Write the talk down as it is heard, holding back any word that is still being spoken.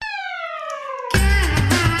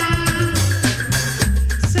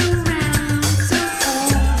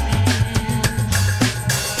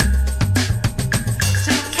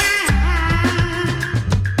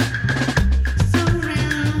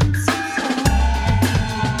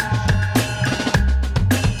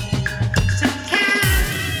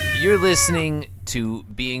You're listening to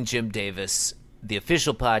Being Jim Davis, the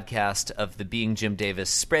official podcast of the Being Jim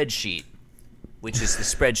Davis spreadsheet, which is the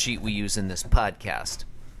spreadsheet we use in this podcast.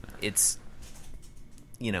 It's,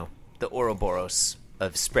 you know, the Ouroboros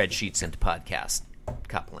of spreadsheets and podcast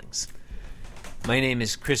couplings. My name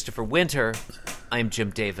is Christopher Winter. I'm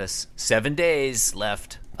Jim Davis. 7 days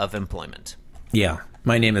left of employment. Yeah.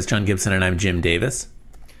 My name is John Gibson, and I'm Jim Davis.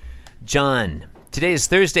 John, today is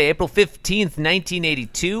Thursday, April 15th,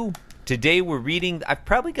 1982. Today we're reading... I've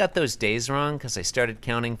probably got those days wrong because I started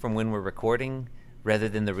counting from when we're recording rather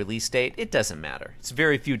than the release date. It doesn't matter. It's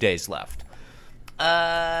very few days left.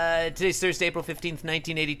 Today's Thursday, April 15th,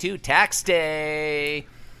 1982, Tax Day.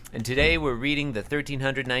 And today we're reading the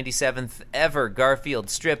 1397th ever Garfield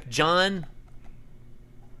strip. John,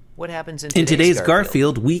 what happens in today's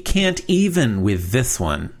Garfield? We can't even with this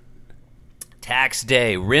one. Tax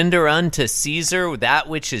Day. Render unto Caesar that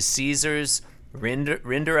which is Caesar's.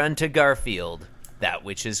 Render unto Garfield that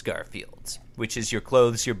which is Garfield's, which is your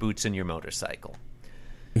clothes, your boots, and your motorcycle.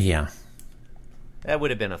 Yeah. That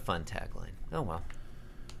would have been a fun tagline. Oh, well.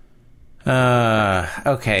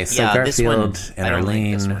 Okay, so yeah, Garfield and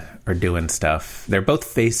Arlene are doing stuff. They're both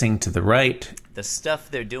facing to the right. The stuff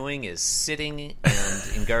they're doing is sitting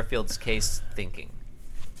and, in Garfield's case, thinking.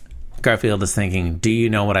 Garfield is thinking, do you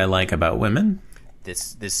know what I like about women?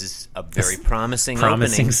 This is a very promising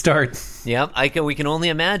opening. Start. Yep, we can only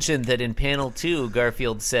imagine that in panel 2,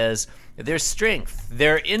 Garfield says, their strength,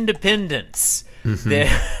 their independence. Mm-hmm.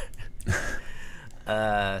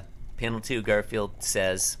 Panel 2, Garfield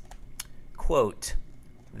says, quote,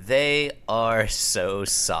 they are so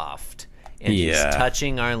soft. And he's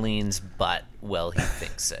touching Arlene's butt while he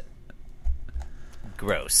thinks it.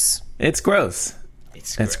 Gross. It's gross.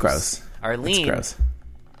 It's gross. Arlene gross.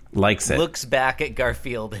 Likes it. Looks back at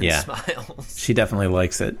Garfield and smiles. She definitely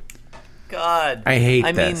likes it. God. I hate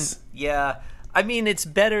this. I mean, it's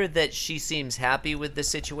better that she seems happy with the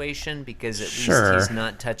situation because at least he's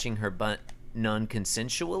not touching her butt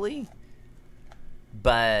non-consensually.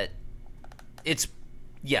 But this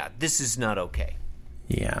is not okay.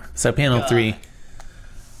 Yeah. So panel 3,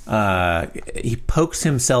 he pokes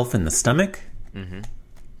himself in the stomach,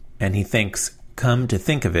 and he thinks, come to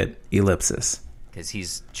think of it, ellipsis. Because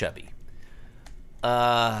he's chubby.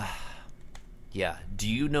 Do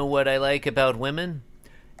you know what I like about women?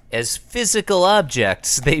 As physical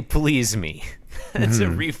objects, they please me. That's a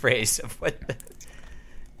rephrase of what...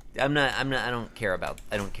 I don't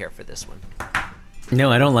care for this one.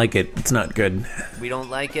 No, I don't like it. It's not good. We don't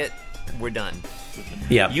like it. We're done.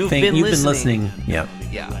 Yeah, you've been listening. Yeah.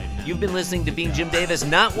 You've been listening to Being Jim Davis.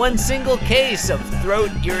 Not one single case of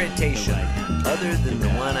throat irritation, other than the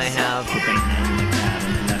one I have.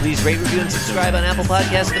 Please rate, review, and subscribe on Apple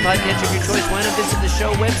Podcasts, the podcatcher of your choice. Why not visit the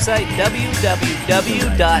show website,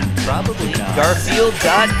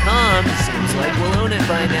 www.probablygarfield.com. Seems like we'll own it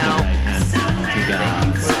by now. Thank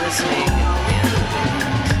you for listening.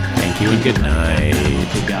 Thank you and good night.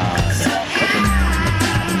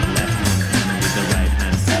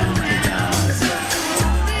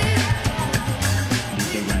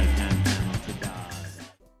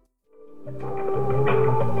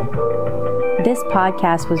 This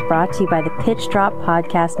podcast was brought to you by the Pitch Drop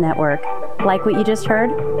Podcast Network. Like what you just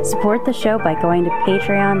heard? Support the show by going to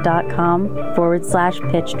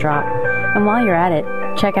patreon.com/Pitch Drop. And while you're at it,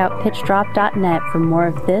 check out pitchdrop.net for more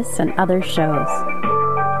of this and other shows.